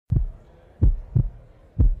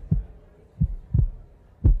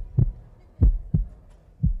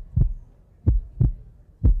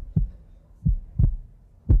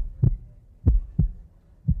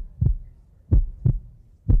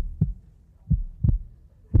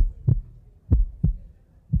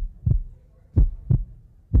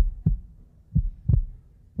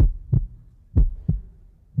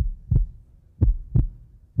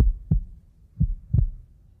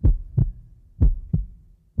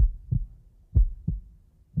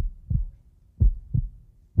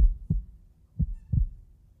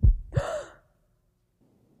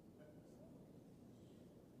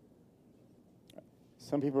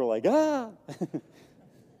Some people are like, ah! I've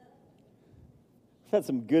had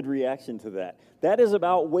some good reaction to that. That is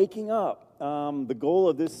about waking up. The goal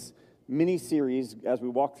of this mini-series, as we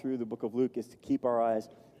walk through the book of Luke, is to keep our eyes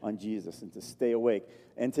on Jesus and to stay awake.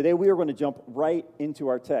 And today we are going to jump right into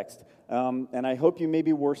our text. And I hope you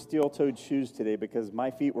maybe wore steel-toed shoes today because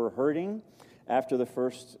my feet were hurting after the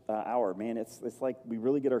first hour. Man, it's like we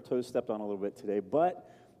really get our toes stepped on a little bit today. But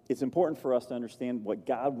it's important for us to understand what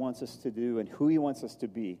God wants us to do and who he wants us to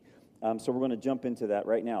be. So we're going to jump into that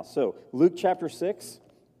right now. So Luke chapter 6,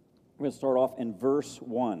 we're going to start off in verse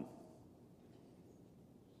 1.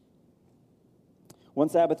 One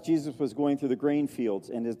Sabbath, Jesus was going through the grain fields,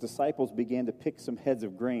 and his disciples began to pick some heads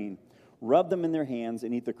of grain, rub them in their hands,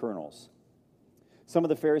 and eat the kernels. Some of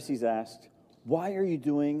the Pharisees asked, "Why are you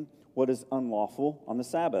doing what is unlawful on the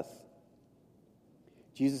Sabbath?"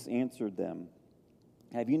 Jesus answered them,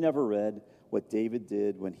 "Have you never read what David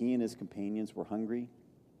did when he and his companions were hungry?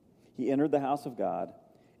 He entered the house of God,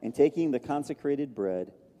 and taking the consecrated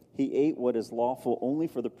bread, he ate what is lawful only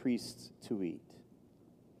for the priests to eat.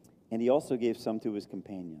 And he also gave some to his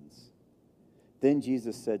companions. Then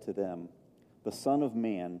Jesus said to them, 'The Son of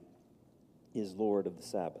Man is Lord of the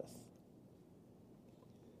Sabbath.'"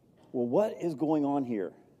 Well, what is going on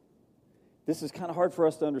here? This is kind of hard for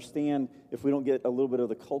us to understand if we don't get a little bit of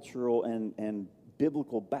the cultural and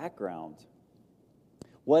biblical background.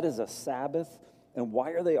 What is a Sabbath, and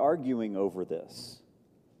why are they arguing over this?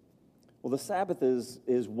 Well, the Sabbath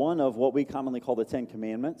is one of what we commonly call the Ten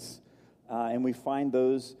Commandments, and we find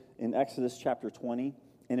those in Exodus chapter 20.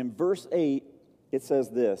 And in verse 8, it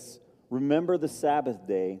says this, "Remember the Sabbath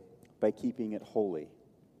day by keeping it holy."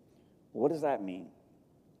 What does that mean?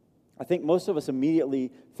 I think most of us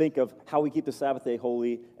immediately think of how we keep the Sabbath day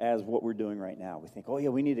holy as what we're doing right now. We think, oh yeah,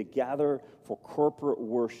 we need to gather for corporate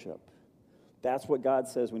worship. That's what God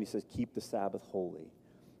says when he says keep the Sabbath holy.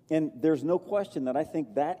 And there's no question that I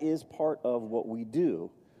think that is part of what we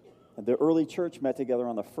do. The early church met together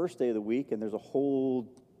on the first day of the week, and there's a whole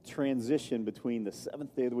transition between the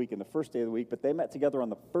seventh day of the week and the first day of the week, but they met together on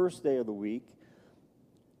the first day of the week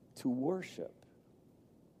to worship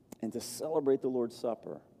and to celebrate the Lord's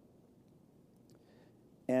Supper.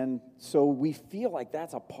 And so we feel like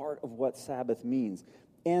that's a part of what Sabbath means.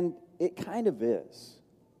 And it kind of is.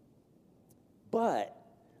 But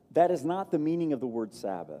that is not the meaning of the word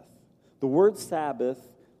Sabbath. The word Sabbath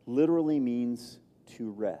literally means to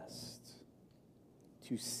rest,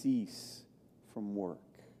 to cease from work.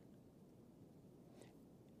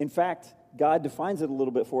 In fact, God defines it a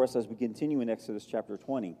little bit for us as we continue in Exodus chapter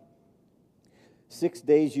 20. 6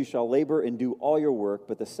 days you shall labor and do all your work,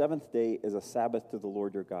 but the seventh day is a Sabbath to the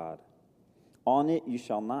Lord your God. On it you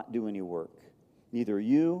shall not do any work, neither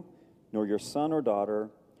you, nor your son or daughter,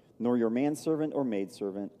 nor your manservant or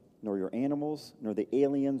maidservant, nor your animals, nor the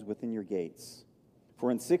aliens within your gates.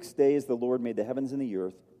 For in 6 days the Lord made the heavens and the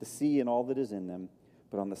earth, the sea and all that is in them,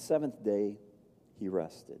 but on the seventh day he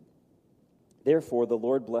rested. Therefore the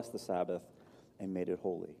Lord blessed the Sabbath and made it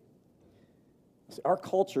holy. See, our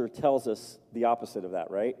culture tells us the opposite of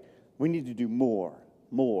that, right? We need to do more.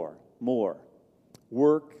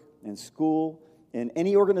 Work and school and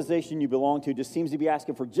any organization you belong to just seems to be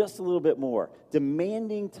asking for just a little bit more,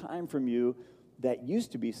 demanding time from you that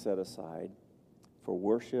used to be set aside for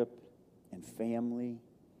worship and family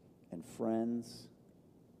and friends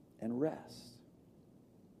and rest.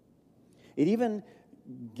 It even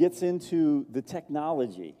gets into the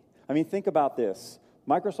technology. I mean, think about this.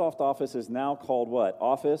 Microsoft Office is now called what?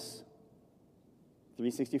 Office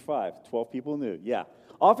 365. 12 people knew. Yeah.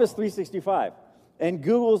 Office 365. And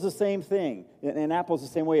Google's the same thing. And Apple's the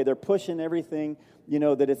same way. They're pushing everything,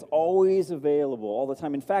 that it's always available all the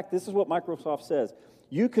time. In fact, this is what Microsoft says.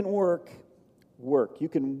 You can work. You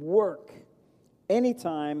can work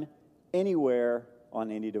anytime, anywhere,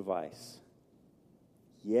 on any device.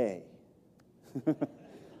 Yay.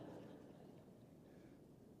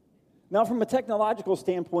 Now, from a technological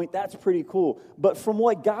standpoint, that's pretty cool. But from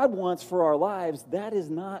what God wants for our lives, that is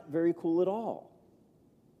not very cool at all.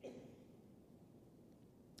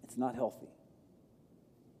 It's not healthy.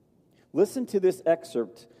 Listen to this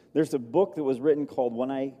excerpt. There's a book that was written called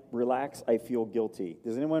When I Relax, I Feel Guilty.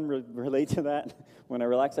 Does anyone relate to that? When I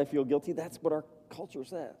relax, I feel guilty? That's what our culture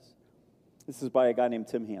says. This is by a guy named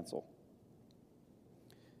Tim Hansel.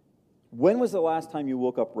 When was the last time you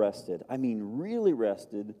woke up rested? I mean, really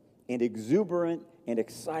rested and exuberant and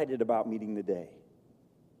excited about meeting the day?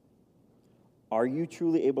 Are you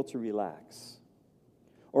truly able to relax?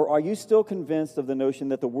 Or are you still convinced of the notion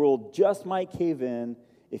that the world just might cave in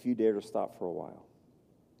if you dare to stop for a while?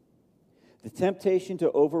 The temptation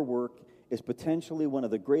to overwork is potentially one of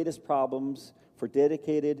the greatest problems for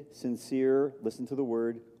dedicated, sincere, listen to the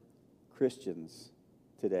word, Christians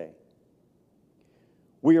today.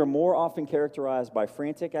 We are more often characterized by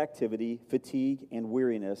frantic activity, fatigue, and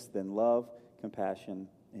weariness than love, compassion,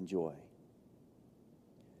 and joy.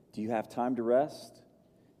 Do you have time to rest?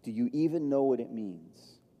 Do you even know what it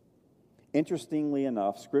means? Interestingly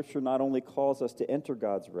enough, Scripture not only calls us to enter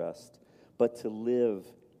God's rest, but to live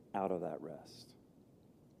out of that rest.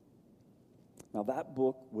 Now, that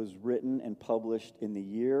book was written and published in the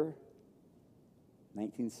year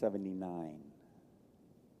 1979.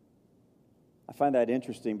 I find that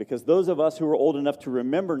interesting because those of us who are old enough to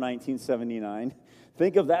remember 1979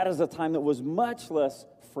 think of that as a time that was much less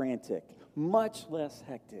frantic, much less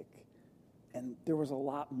hectic, and there was a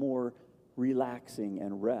lot more relaxing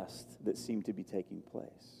and rest that seemed to be taking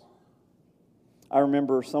place. I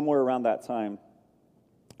remember somewhere around that time,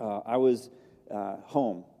 I was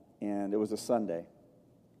home, and it was a Sunday.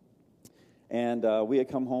 And we had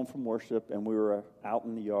come home from worship, and we were out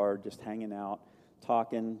in the yard just hanging out,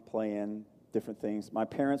 talking, playing, different things. My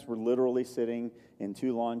parents were literally sitting in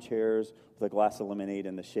 2 lawn chairs with a glass of lemonade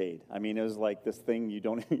in the shade. I mean, it was like this thing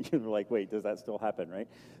you're like, wait, does that still happen, right?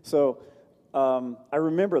 So I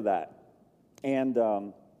remember that. And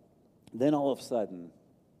then all of a sudden,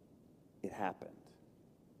 it happened.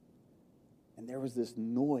 And there was this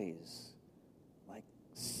noise, like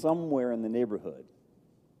somewhere in the neighborhood.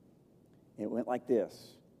 It went like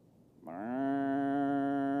this.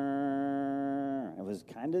 It was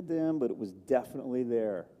kind of dim, but it was definitely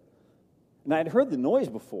there. And I'd heard the noise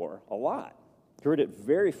before, a lot. Heard it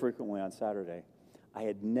very frequently on Saturday. I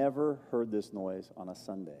had never heard this noise on a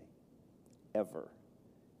Sunday, ever,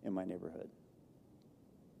 in my neighborhood.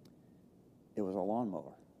 It was a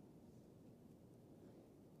lawnmower.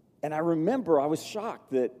 And I remember I was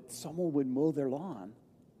shocked that someone would mow their lawn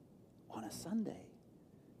on a Sunday.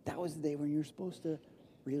 That was the day when you were supposed to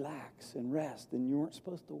relax and rest, and you weren't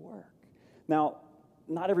supposed to work. Now,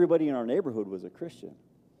 not everybody in our neighborhood was a Christian,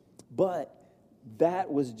 but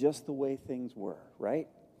that was just the way things were, right?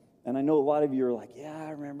 And I know a lot of you are like, yeah,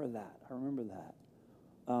 I remember that.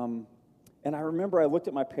 And I remember I looked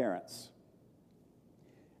at my parents,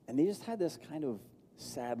 and they just had this kind of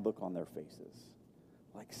sad look on their faces,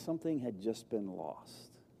 like something had just been lost.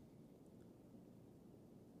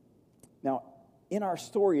 Now, in our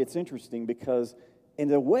story, it's interesting because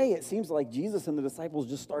in a way, it seems like Jesus and the disciples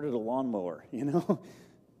just started a lawnmower, you know?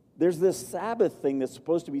 There's this Sabbath thing that's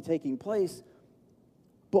supposed to be taking place,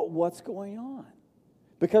 but what's going on?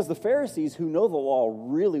 Because the Pharisees, who know the law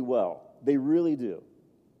really well, they really do,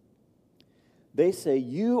 they say,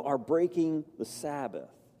 you are breaking the Sabbath.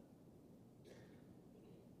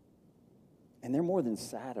 And they're more than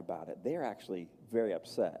sad about it. They're actually very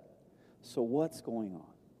upset. So what's going on?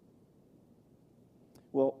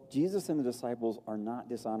 Well, Jesus and the disciples are not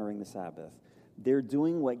dishonoring the Sabbath. They're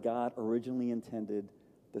doing what God originally intended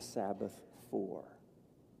the Sabbath for,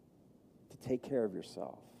 to take care of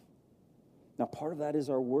yourself. Now, part of that is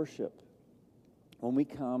our worship. When we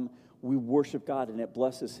come, we worship God, and it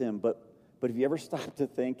blesses Him. But have you ever stopped to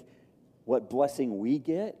think what blessing we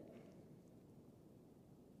get?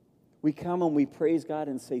 We come and we praise God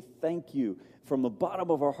and say thank you from the bottom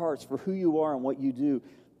of our hearts for who you are and what you do.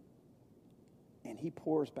 And He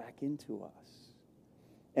pours back into us.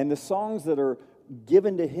 And the songs that are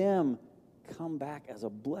given to Him come back as a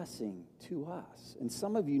blessing to us. And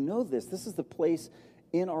some of you know this. This is the place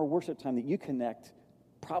in our worship time that you connect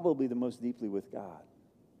probably the most deeply with God.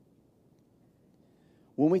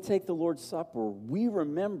 When we take the Lord's Supper, we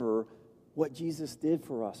remember what Jesus did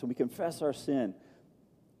for us, and we confess our sin.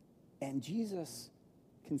 And Jesus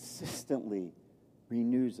consistently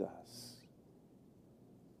renews us.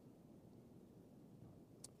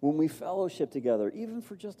 When we fellowship together, even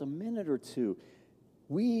for just a minute or two,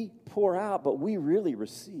 we pour out, but we really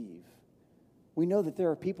receive. We know that there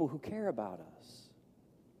are people who care about us.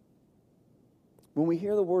 When we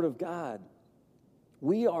hear the Word of God,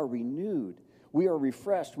 we are renewed. We are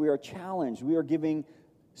refreshed. We are challenged. We are given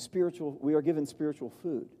spiritual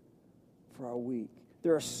food for our week.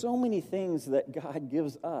 There are so many things that God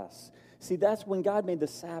gives us. See, that's when God made the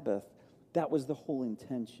Sabbath, that was the whole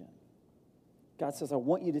intention. God says, I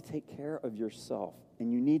want you to take care of yourself,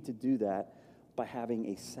 and you need to do that by having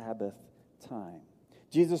a Sabbath time.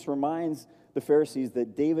 Jesus reminds the Pharisees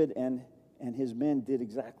that David and his men did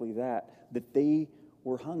exactly that they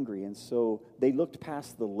were hungry, and so they looked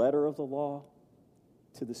past the letter of the law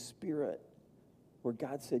to the Spirit, where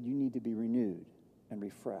God said, you need to be renewed and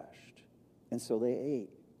refreshed. And so they ate.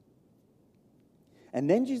 And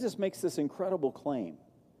then Jesus makes this incredible claim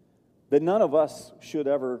that none of us should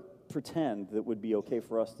ever pretend that would be okay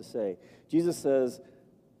for us to say. Jesus says,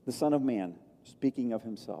 the Son of Man, speaking of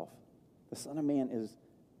himself, the Son of Man is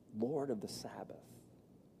Lord of the Sabbath.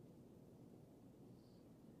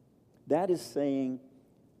 That is saying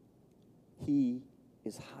he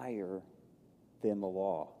is higher than the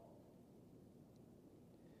law.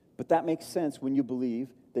 But that makes sense when you believe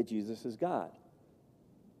that Jesus is God,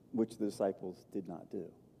 which the disciples did not do.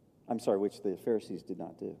 Which the Pharisees did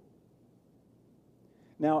not do.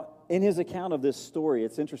 Now, in his account of this story,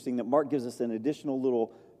 it's interesting that Mark gives us an additional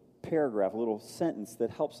little paragraph, a little sentence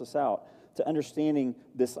that helps us out to understanding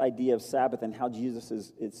this idea of Sabbath and how Jesus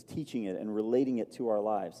is teaching it and relating it to our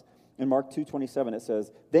lives. In Mark 2:27, it says,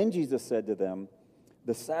 "Then Jesus said to them,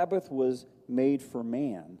 'The Sabbath was made for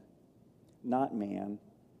man, not man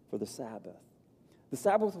for the Sabbath.'" The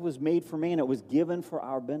Sabbath was made for man. It was given for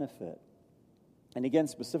our benefit. And again,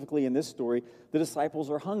 specifically in this story, the disciples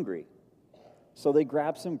are hungry. So they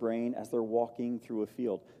grab some grain as they're walking through a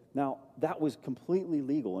field. Now, that was completely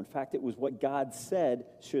legal. In fact, it was what God said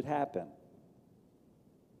should happen.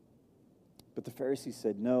 But the Pharisees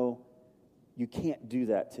said, "No, you can't do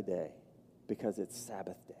that today because it's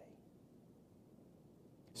Sabbath day."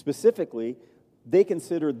 Specifically, they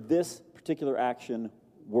considered this particular action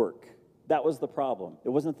work. That was the problem. It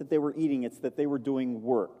wasn't that they were eating, it's that they were doing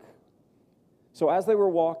work. So as they were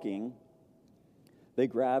walking, they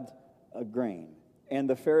grabbed a grain. And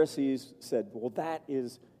the Pharisees said, "Well, that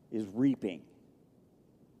is reaping."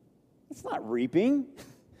 It's not reaping.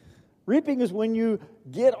 Reaping is when you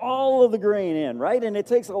get all of the grain in, right? And it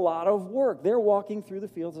takes a lot of work. They're walking through the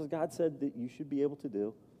fields, as God said that you should be able to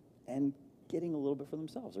do, and getting a little bit for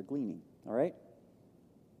themselves, or gleaning, all right?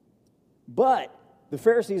 But the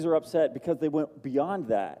Pharisees are upset because they went beyond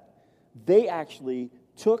that. They actually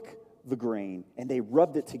took the grain and they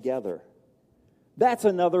rubbed it together. That's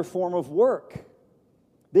another form of work.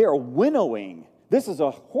 They are winnowing. This is a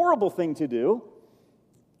horrible thing to do.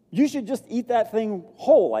 You should just eat that thing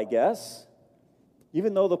whole, I guess,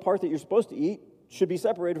 even though the part that you're supposed to eat should be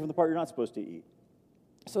separated from the part you're not supposed to eat.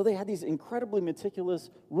 So they had these incredibly meticulous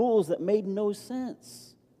rules that made no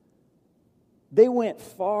sense. They went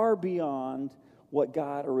far beyond what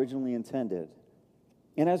God originally intended.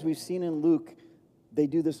 And as we've seen in Luke, they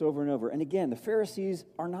do this over and over. And again, the Pharisees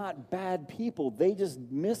are not bad people. They just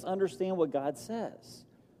misunderstand what God says.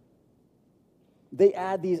 They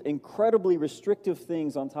add these incredibly restrictive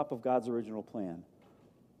things on top of God's original plan. And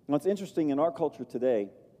what's interesting in our culture today,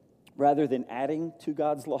 rather than adding to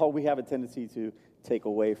God's law, we have a tendency to take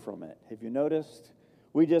away from it. Have you noticed?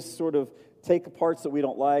 We just sort of take the parts that we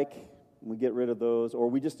don't like, and we get rid of those, or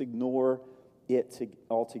we just ignore it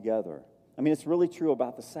altogether. I mean, it's really true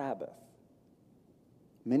about the Sabbath.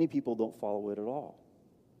 Many people don't follow it at all.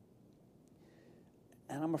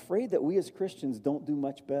 And I'm afraid that we as Christians don't do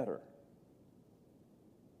much better.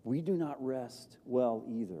 We do not rest well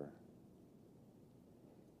either.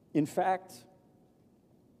 In fact,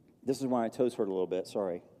 this is why my toes hurt a little bit,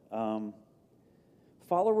 sorry.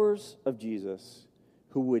 Followers of Jesus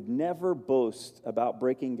who would never boast about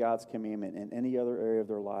breaking God's commandment in any other area of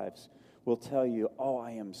their lives will tell you, "Oh,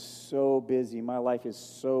 I am so busy. My life is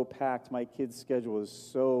so packed. My kids' schedule is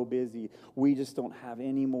so busy. We just don't have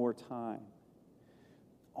any more time."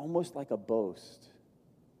 Almost like a boast.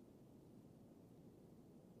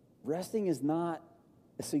 Resting is not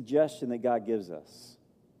a suggestion that God gives us.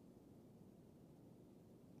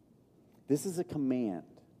 This is a command,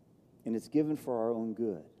 and it's given for our own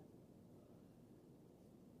good.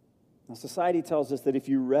 Now, society tells us that if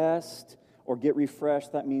you rest or get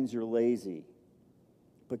refreshed, that means you're lazy.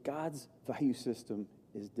 But God's value system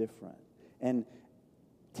is different. And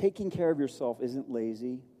taking care of yourself isn't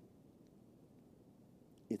lazy,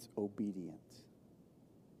 it's obedient.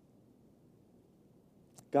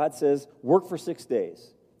 God says, work for 6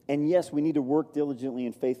 days. And yes, we need to work diligently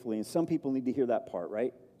and faithfully. And some people need to hear that part,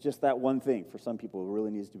 right? Just that one thing for some people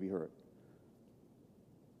really needs to be heard.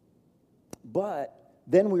 But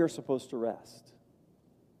then we are supposed to rest.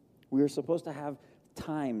 We are supposed to have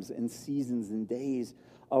times and seasons and days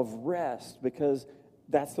of rest because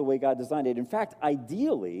that's the way God designed it. In fact,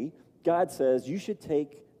 ideally, God says you should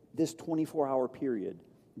take this 24-hour period,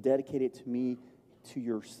 dedicate it to me, to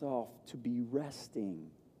yourself, to be resting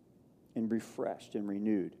and refreshed and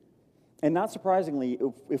renewed. And not surprisingly,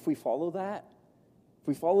 if we follow that,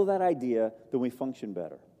 idea, then we function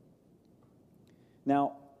better.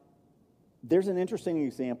 Now, there's an interesting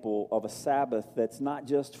example of a Sabbath that's not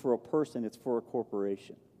just for a person, it's for a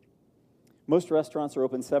corporation. Most restaurants are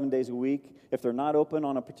open 7 days a week. If they're not open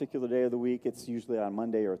on a particular day of the week, it's usually on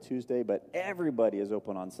Monday or Tuesday, but everybody is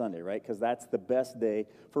open on Sunday, right? Because that's the best day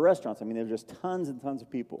for restaurants. I mean, there's just tons and tons of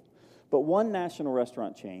people. But one national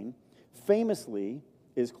restaurant chain famously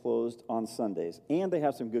is closed on Sundays, and they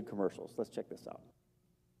have some good commercials. Let's check this out.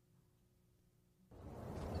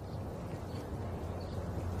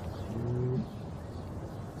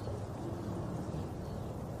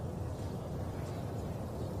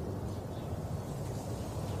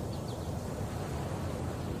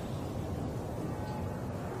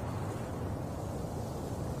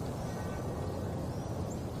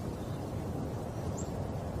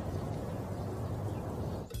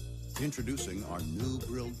 Introducing our new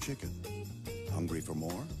grilled chicken. Hungry for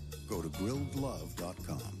more? Go to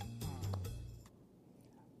grilledlove.com.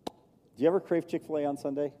 Do you ever crave Chick-fil-A on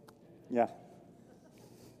Sunday? Yeah,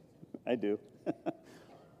 I do.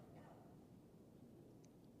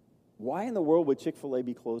 Why in the world would Chick-fil-A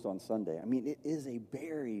be closed on Sunday? I mean, it is a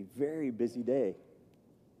very, very busy day.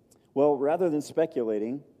 Well, rather than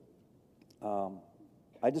speculating,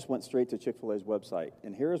 I just went straight to Chick-fil-A's website,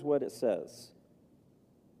 and here's what it says.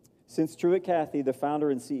 Since Truett Cathy, the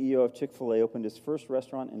founder and CEO of Chick-fil-A, opened his first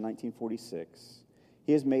restaurant in 1946,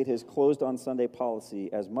 he has made his closed on Sunday policy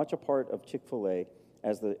as much a part of Chick-fil-A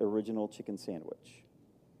as the original chicken sandwich.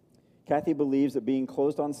 Cathy believes that being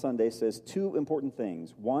closed on Sunday says two important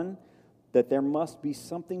things. One, that there must be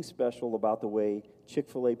something special about the way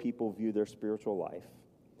Chick-fil-A people view their spiritual life.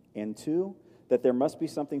 And two, that there must be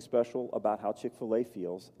something special about how Chick-fil-A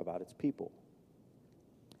feels about its people.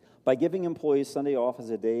 By giving employees Sunday off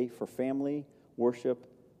as a day for family, worship,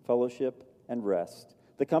 fellowship, and rest,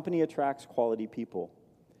 the company attracts quality people.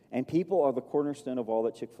 And people are the cornerstone of all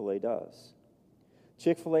that Chick-fil-A does.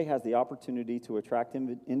 Chick-fil-A has the opportunity to attract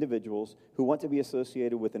individuals who want to be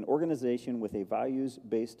associated with an organization with a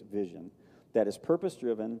values-based vision that is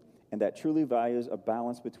purpose-driven and that truly values a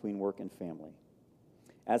balance between work and family.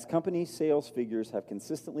 As company sales figures have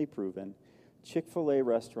consistently proven, Chick-fil-A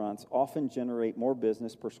restaurants often generate more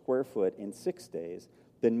business per square foot in 6 days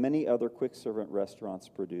than many other quick-servant restaurants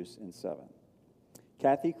produce in 7.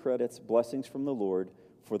 Cathy credits blessings from the Lord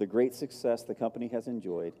for the great success the company has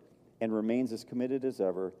enjoyed and remains as committed as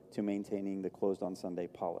ever to maintaining the closed on Sunday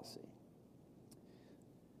policy.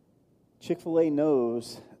 Chick-fil-A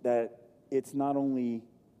knows that it's not only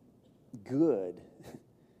good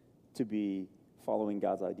to be following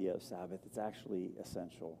God's idea of Sabbath, it's actually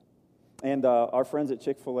essential. And our friends at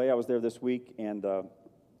Chick-fil-A, I was there this week, and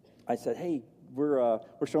I said, hey, we're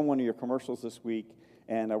showing one of your commercials this week,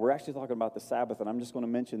 and we're actually talking about the Sabbath, and I'm just going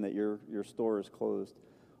to mention that your store is closed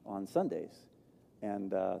on Sundays.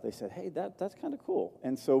 And they said, hey, that's kind of cool.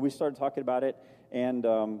 And so we started talking about it, and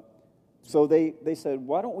so they said,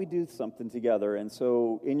 why don't we do something together? And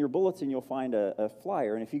so in your bulletin, you'll find a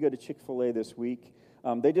flyer, and if you go to Chick-fil-A this week,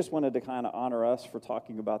 they just wanted to kind of honor us for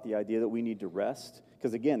talking about the idea that we need to rest,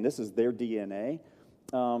 because, again, this is their DNA.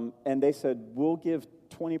 And they said, we'll give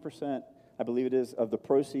 20%, I believe it is, of the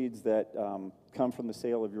proceeds that come from the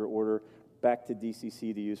sale of your order back to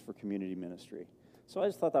DCC to use for community ministry. So I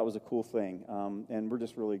just thought that was a cool thing, and we're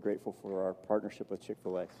just really grateful for our partnership with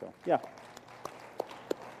Chick-fil-A. So, yeah.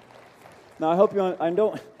 Now, I hope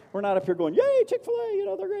we're not up here going, yay,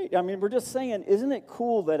 Chick-fil-A, they're great. I mean, we're just saying, isn't it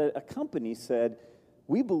cool that a company said,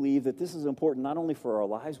 we believe that this is important not only for our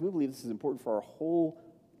lives, we believe this is important for our whole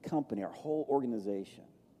company, our whole organization.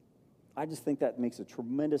 I just think that makes a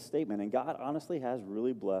tremendous statement, and God honestly has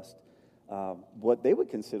really blessed what they would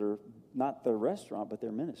consider not their restaurant, but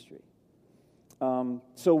their ministry.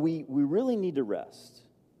 So we really need to rest.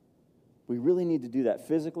 We really need to do that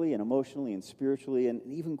physically and emotionally and spiritually and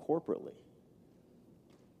even corporately.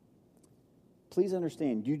 Please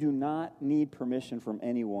understand, you do not need permission from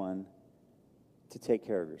anyone to take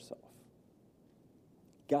care of yourself.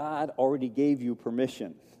 God already gave you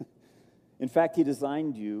permission. In fact, he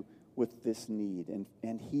designed you with this need,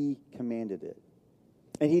 and he commanded it.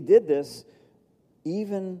 And he did this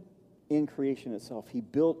even in creation itself. He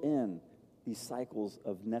built in these cycles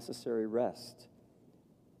of necessary rest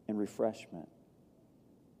and refreshment.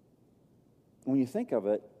 When you think of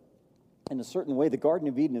it, in a certain way, the Garden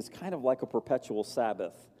of Eden is kind of like a perpetual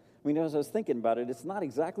Sabbath. I mean, as I was thinking about it, it's not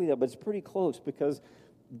exactly that, but it's pretty close, because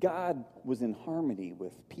God was in harmony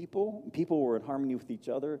with people. People were in harmony with each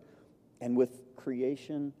other and with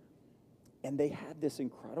creation. And they had this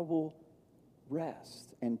incredible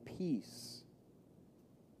rest and peace.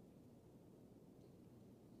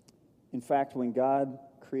 In fact, when God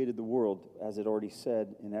created the world, as it already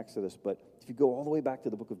said in Exodus, but if you go all the way back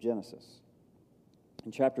to the book of Genesis,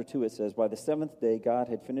 in chapter 2 it says, by the seventh day God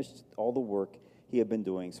had finished all the work he had been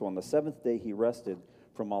doing. So on the seventh day he rested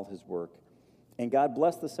from all his work. And God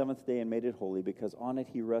blessed the seventh day and made it holy, because on it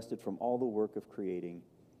he rested from all the work of creating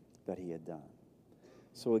that he had done.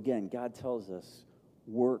 So again, God tells us,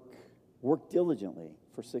 work diligently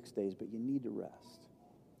for 6 days, but you need to rest.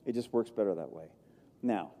 It just works better that way.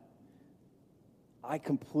 Now, I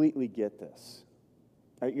completely get this.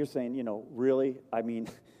 You're saying, really? I mean,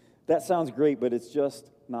 that sounds great, but it's just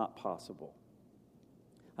not possible.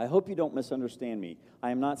 I hope you don't misunderstand me.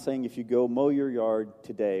 I am not saying if you go mow your yard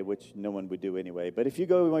today, which no one would do anyway, but if you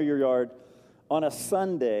go mow your yard on a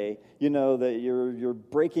Sunday, that you're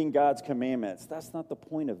breaking God's commandments. That's not the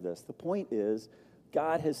point of this. The point is,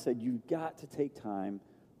 God has said you've got to take time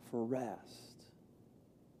for rest.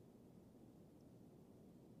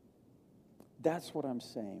 That's what I'm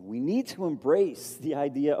saying. We need to embrace the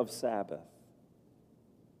idea of Sabbath.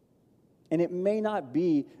 And it may not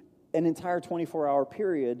be an entire 24-hour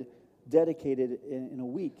period dedicated in a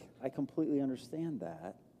week. I completely understand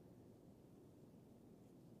that.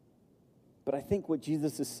 But I think what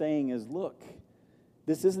Jesus is saying is, look,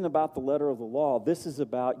 this isn't about the letter of the law. This is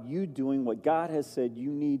about you doing what God has said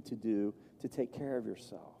you need to do to take care of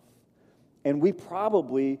yourself. And we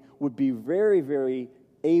probably would be very, very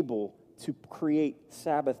able to create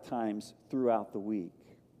Sabbath times throughout the week.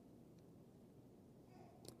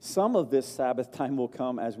 Some of this Sabbath time will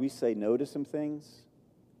come as we say no to some things.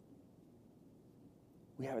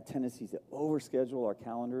 We have a tendency to overschedule our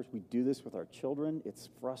calendars. We do this with our children. It's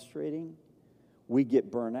frustrating. We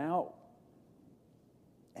get burnt out.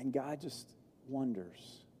 And God just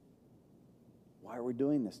wonders, why are we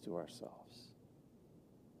doing this to ourselves?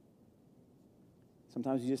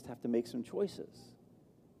 Sometimes you just have to make some choices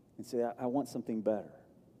and say, I want something better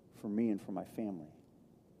for me and for my family.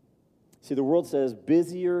 See, the world says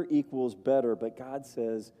busier equals better, but God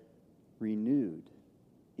says renewed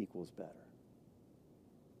equals better.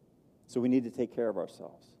 So we need to take care of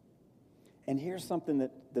ourselves. And here's something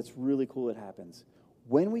that's really cool that happens.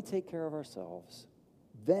 When we take care of ourselves,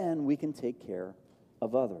 then we can take care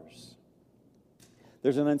of others.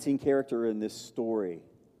 There's an unseen character in this story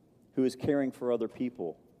who is caring for other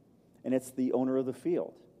people, and it's the owner of the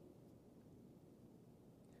field.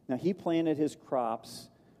 Now, he planted his crops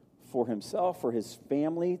for himself, for his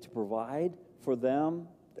family, to provide for them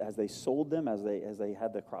as they sold them, as they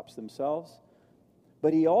had the crops themselves.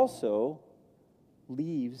 But he also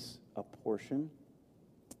leaves a portion,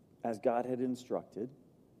 as God had instructed,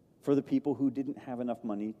 for the people who didn't have enough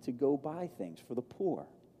money to go buy things, for the poor.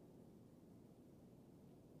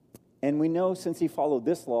 And we know since he followed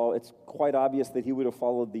this law, it's quite obvious that he would have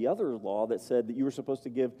followed the other law that said that you were supposed to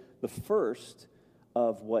give the first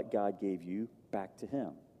of what God gave you back to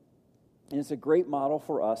him. And it's a great model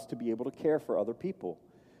for us to be able to care for other people.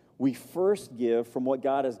 We first give from what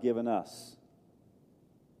God has given us.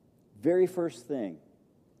 Very first thing.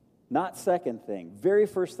 Not second thing. Very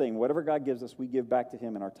first thing. Whatever God gives us, we give back to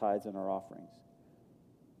him in our tithes and our offerings.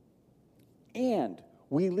 And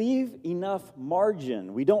we leave enough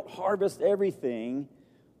margin. We don't harvest everything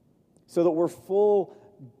so that we're full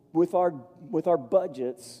with our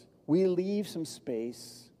budgets. We leave some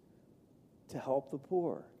space to help the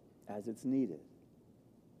poor as it's needed.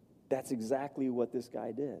 That's exactly what this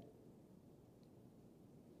guy did.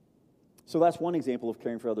 So that's one example of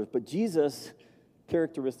caring for others. But Jesus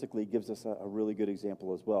characteristically gives us a really good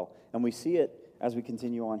example as well. And we see it as we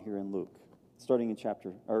continue on here in Luke, starting in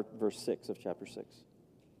verse 6 of chapter 6.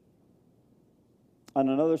 On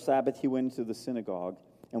another Sabbath, he went into the synagogue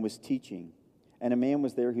and was teaching, and a man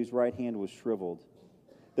was there whose right hand was shriveled.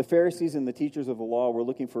 The Pharisees and the teachers of the law were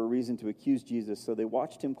looking for a reason to accuse Jesus, so they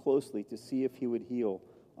watched him closely to see if he would heal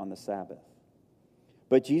on the Sabbath.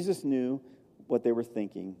 But Jesus knew what they were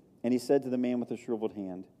thinking, and he said to the man with the shriveled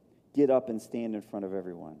hand, "Get up and stand in front of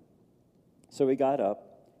everyone." So he got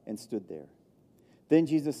up and stood there. Then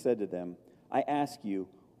Jesus said to them, "I ask you,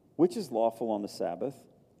 which is lawful on the Sabbath,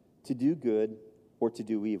 to do good or to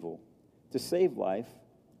do evil, to save life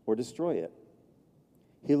or destroy it?"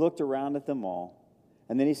 He looked around at them all,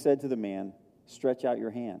 and then he said to the man, "Stretch out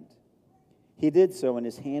your hand." He did so, and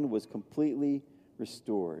his hand was completely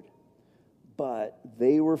restored. But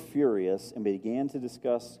they were furious and began to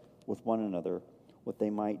discuss with one another what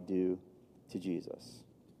they might do to Jesus.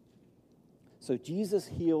 So Jesus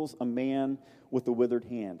heals a man with a withered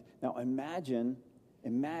hand. Now imagine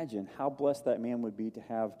how blessed that man would be to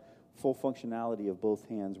have full functionality of both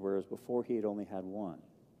hands, whereas before he had only had one.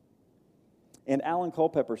 And Alan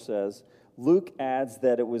Culpepper says, Luke adds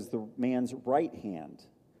that it was the man's right hand,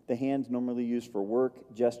 the hand normally used for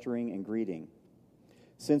work, gesturing, and greeting.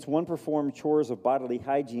 Since one performed chores of bodily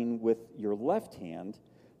hygiene with your left hand,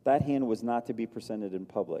 That hand was not to be presented in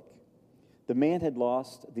public. The man had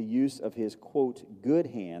lost the use of his, quote, good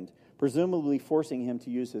hand, presumably forcing him to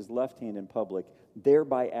use his left hand in public,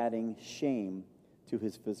 thereby adding shame to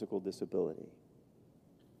his physical disability.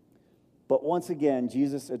 But once again,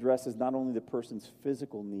 Jesus addresses not only the person's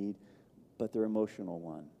physical need, but their emotional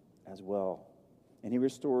one as well. And he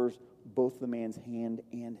restores both the man's hand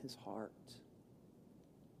and his heart.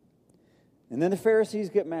 And then the Pharisees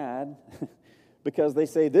get mad because they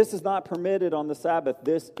say, this is not permitted on the Sabbath,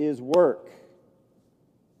 this is work.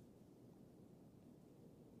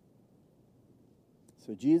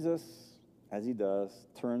 So Jesus, as he does,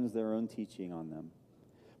 turns their own teaching on them.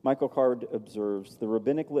 Michael Card observes, the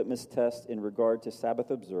rabbinic litmus test in regard to Sabbath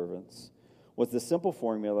observance was the simple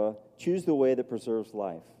formula, choose the way that preserves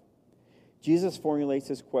life. Jesus formulates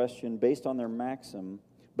his question based on their maxim,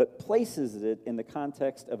 but places it in the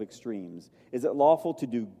context of extremes. Is it lawful to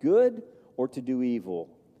do good or to do evil?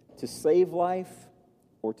 To save life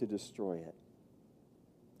or to destroy it?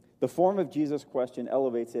 The form of Jesus' question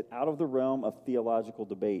elevates it out of the realm of theological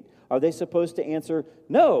debate. Are they supposed to answer,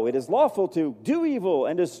 no, it is lawful to do evil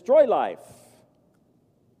and destroy life?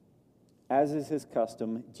 As is his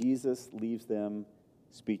custom, Jesus leaves them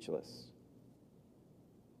speechless.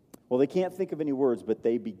 Well, they can't think of any words, but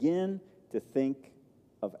they begin to think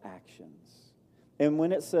of actions. And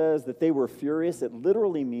when it says that they were furious, it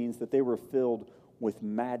literally means that they were filled with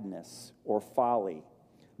madness or folly.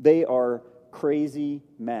 They are crazy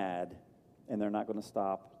mad, and they're not going to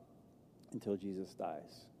stop until Jesus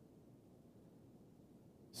dies.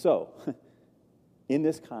 So, in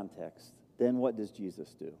this context, then what does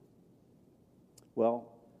Jesus do?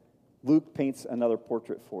 Well, Luke paints another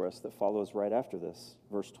portrait for us that follows right after this,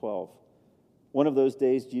 verse 12. One of those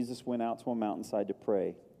days, Jesus went out to a mountainside to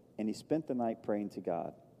pray, and he spent the night praying to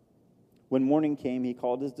God. When morning came, he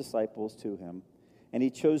called his disciples to him, and he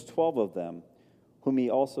chose 12 of them, whom he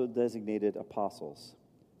also designated apostles.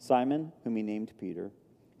 Simon, whom he named Peter,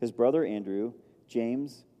 his brother Andrew,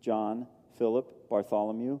 James, John, Philip,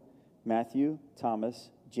 Bartholomew, Matthew, Thomas,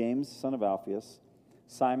 James, son of Alphaeus,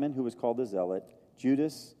 Simon, who was called the Zealot,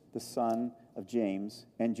 Judas, the son of James,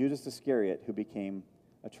 and Judas Iscariot, who became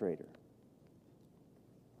a traitor.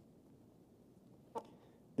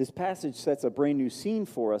 This passage sets a brand new scene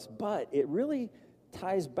for us, but it really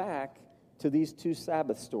ties back to these two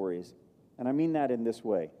Sabbath stories. And I mean that in this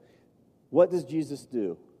way. What does Jesus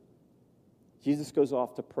do? Jesus goes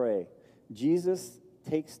off to pray. Jesus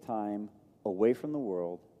takes time away from the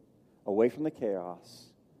world, away from the chaos,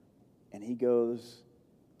 and he goes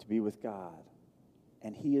to be with God.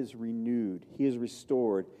 And he is renewed, he is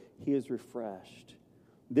restored, he is refreshed.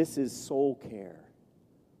 This is soul care.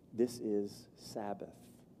 This is Sabbath.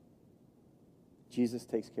 Jesus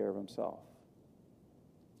takes care of himself.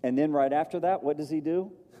 And then right after that, what does he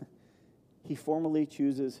do? He formally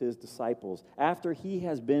chooses his disciples. After he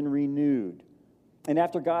has been renewed, and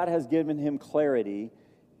after God has given him clarity,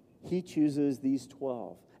 he chooses these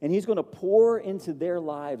 12. And he's going to pour into their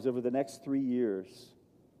lives over the next 3 years.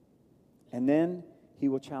 And then he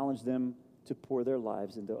will challenge them to pour their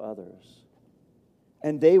lives into others.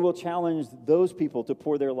 And they will challenge those people to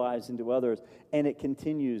pour their lives into others. And it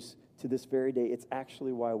continues to this very day. It's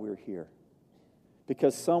actually why we're here.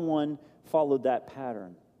 Because someone followed that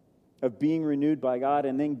pattern of being renewed by God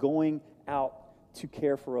and then going out to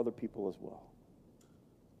care for other people as well.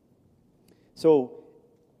 So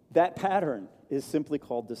that pattern is simply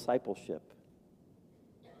called discipleship.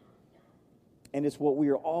 And it's what we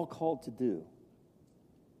are all called to do.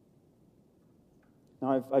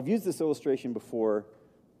 Now, I've used this illustration before,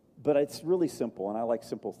 but it's really simple, and I like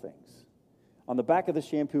simple things. On the back of the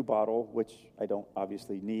shampoo bottle, which I don't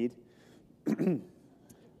obviously need,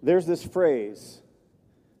 there's this phrase,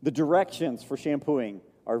 the directions for shampooing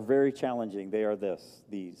are very challenging. They are this,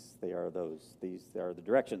 these, they are those, these, they are the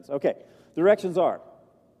directions. Okay, the directions are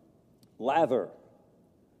lather,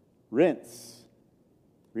 rinse,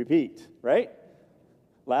 repeat, right?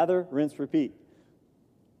 Lather, rinse, repeat.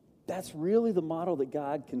 That's really the model that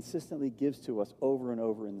God consistently gives to us over and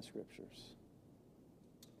over in the Scriptures.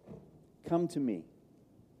 Come to me.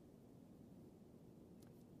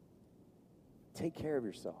 Take care of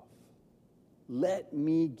yourself. Let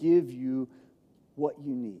me give you what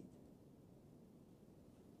you need.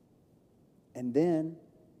 And then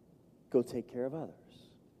go take care of others.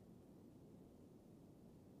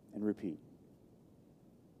 And repeat.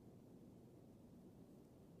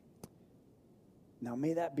 Now,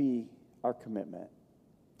 may that be our commitment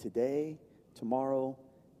today, tomorrow,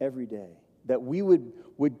 every day. That we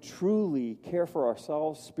would truly care for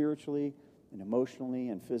ourselves spiritually and emotionally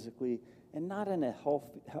and physically, and not in a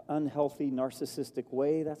unhealthy, narcissistic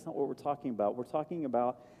way. That's not what we're talking about. We're talking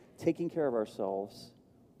about taking care of ourselves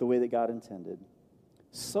the way that God intended,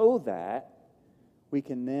 so that we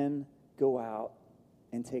can then go out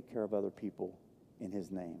and take care of other people in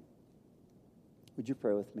His name. Would you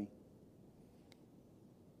pray with me?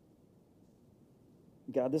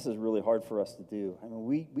 God, this is really hard for us to do. I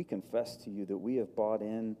mean, we confess to you that we have bought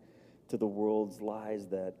in to the world's lies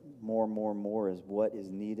that more is what is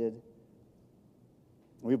needed.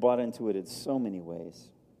 We bought into it in so many ways.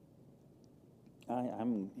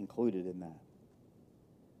 I'm included in that.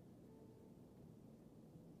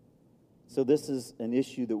 So this is an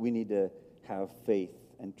issue that we need to have faith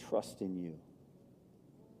and trust in you.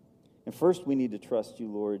 And first, we need to trust you,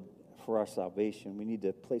 Lord, for our salvation. We need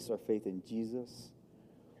to place our faith in Jesus,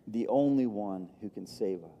 the only one who can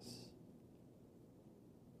save us.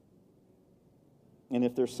 And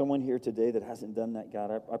if there's someone here today that hasn't done that,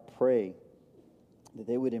 God, I pray that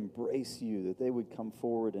they would embrace you, that they would come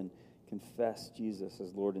forward and confess Jesus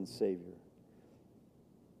as Lord and Savior,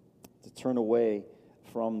 to turn away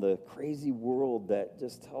from the crazy world that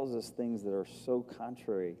just tells us things that are so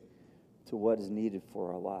contrary to what is needed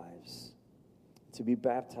for our lives, to be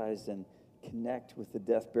baptized and connect with the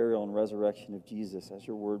death, burial, and resurrection of Jesus as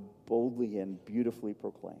your word boldly and beautifully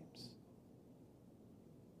proclaims.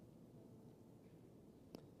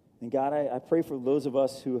 And God, I pray for those of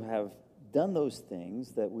us who have done those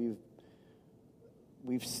things, that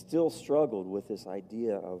we've still struggled with this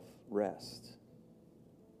idea of rest,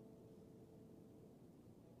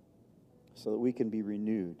 so that we can be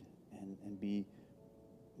renewed and be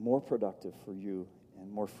more productive for you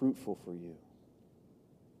and more fruitful for you.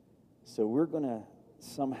 So we're going to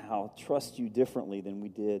somehow trust you differently than we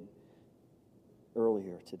did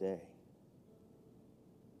earlier today.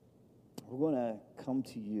 We're going to come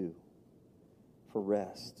to you for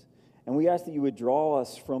rest. And we ask that you would draw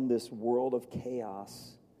us from this world of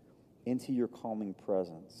chaos into your calming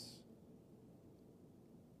presence.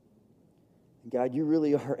 And God, you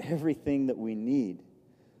really are everything that we need.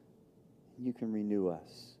 You can renew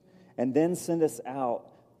us. And then send us out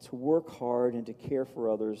to work hard and to care for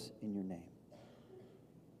others in your name.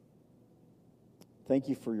 Thank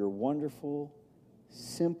you for your wonderful,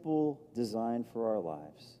 simple design for our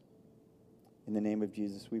lives. In the name of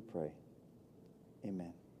Jesus we pray.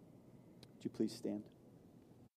 Amen. Would you please stand?